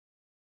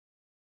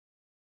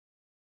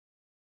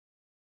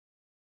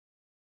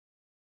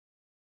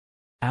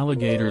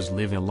Alligators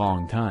live a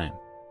long time.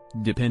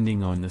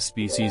 Depending on the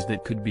species,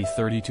 that could be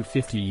 30 to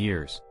 50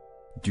 years.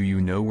 Do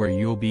you know where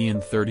you'll be in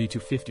 30 to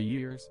 50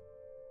 years?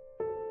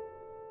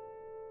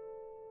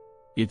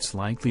 It's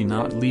likely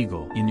not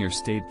legal in your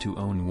state to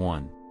own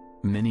one.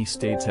 Many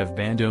states have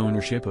banned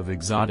ownership of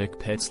exotic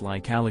pets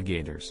like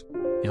alligators.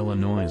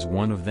 Illinois is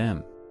one of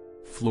them.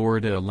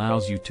 Florida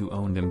allows you to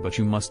own them, but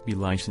you must be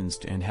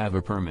licensed and have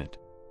a permit.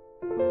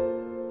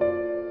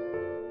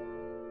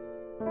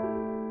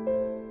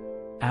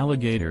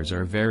 Alligators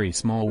are very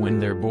small when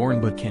they're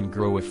born but can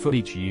grow a foot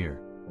each year.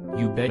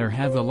 You better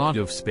have a lot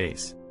of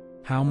space.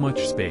 How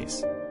much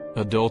space?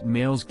 Adult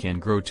males can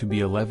grow to be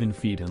 11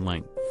 feet in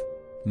length.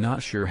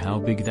 Not sure how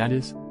big that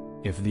is?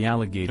 If the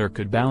alligator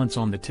could balance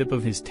on the tip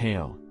of his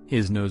tail,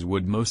 his nose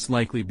would most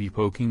likely be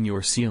poking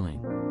your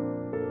ceiling.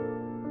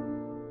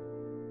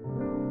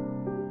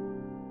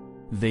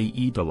 They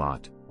eat a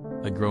lot.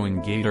 A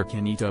growing gator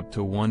can eat up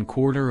to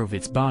 1/4 of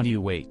its body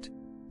weight.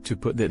 To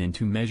put that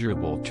into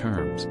measurable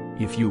terms,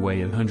 if you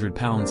weigh 100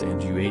 pounds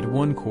and you ate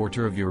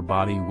 1/4 of your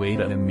body weight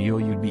at a meal,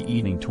 you'd be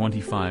eating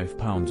 25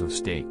 pounds of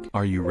steak.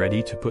 Are you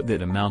ready to put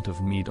that amount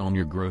of meat on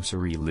your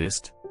grocery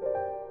list?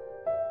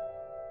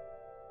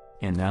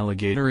 An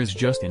alligator is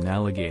just an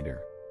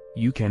alligator.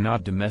 You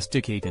cannot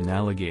domesticate an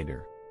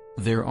alligator.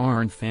 There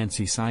aren't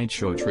fancy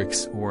sideshow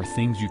tricks or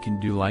things you can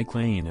do like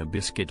laying a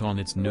biscuit on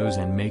its nose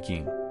and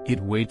making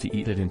it wait to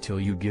eat it until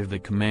you give the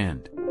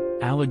command.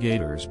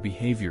 Alligator's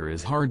behavior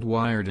is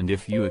hardwired, and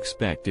if you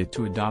expect it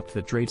to adopt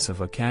the traits of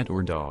a cat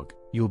or dog,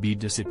 you'll be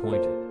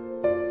disappointed.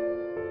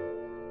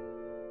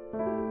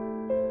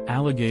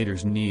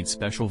 Alligators need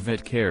special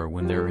vet care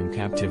when they're in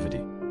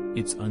captivity.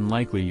 It's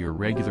unlikely your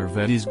regular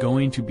vet is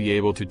going to be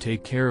able to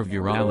take care of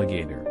your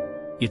alligator.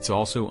 It's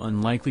also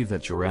unlikely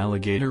that your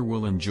alligator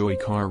will enjoy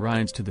car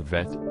rides to the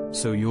vet,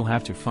 so you'll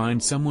have to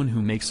find someone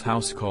who makes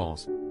house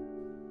calls.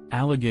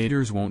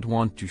 Alligators won't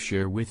want to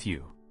share with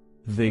you.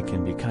 They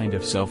can be kind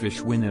of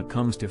selfish when it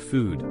comes to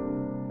food.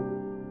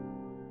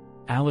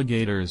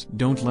 Alligators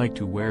don't like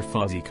to wear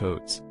fuzzy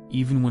coats,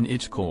 even when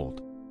it's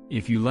cold.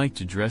 If you like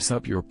to dress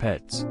up your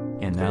pets,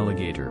 an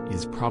alligator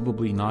is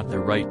probably not the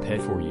right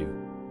pet for you.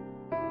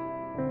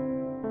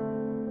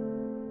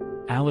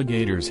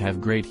 Alligators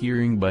have great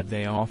hearing, but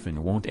they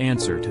often won't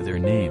answer to their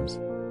names.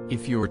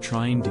 If you're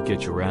trying to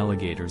get your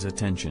alligator's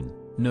attention,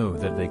 know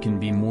that they can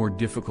be more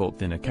difficult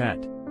than a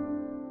cat.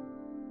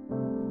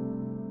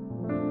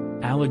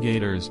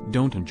 Alligators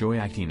don't enjoy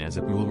acting as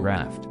a pool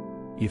raft.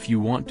 If you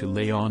want to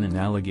lay on an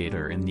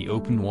alligator in the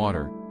open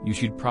water, you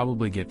should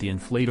probably get the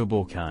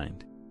inflatable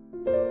kind.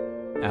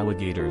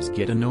 Alligators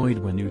get annoyed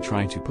when you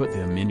try to put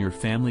them in your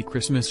family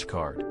Christmas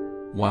card.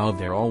 While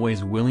they're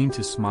always willing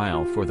to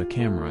smile for the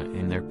camera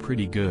and they're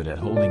pretty good at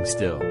holding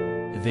still,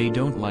 they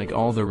don't like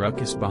all the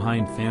ruckus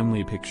behind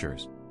family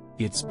pictures.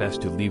 It's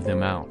best to leave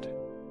them out.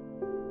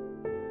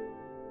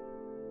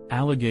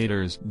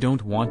 Alligators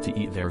don't want to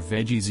eat their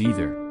veggies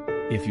either.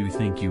 If you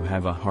think you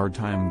have a hard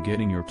time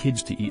getting your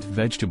kids to eat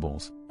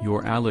vegetables,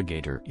 your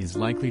alligator is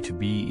likely to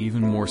be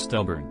even more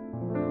stubborn.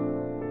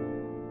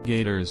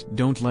 Alligators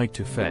don't like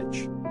to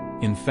fetch.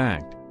 In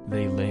fact,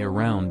 they lay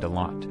around a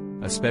lot,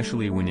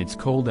 especially when it's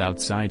cold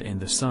outside and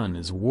the sun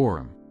is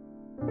warm.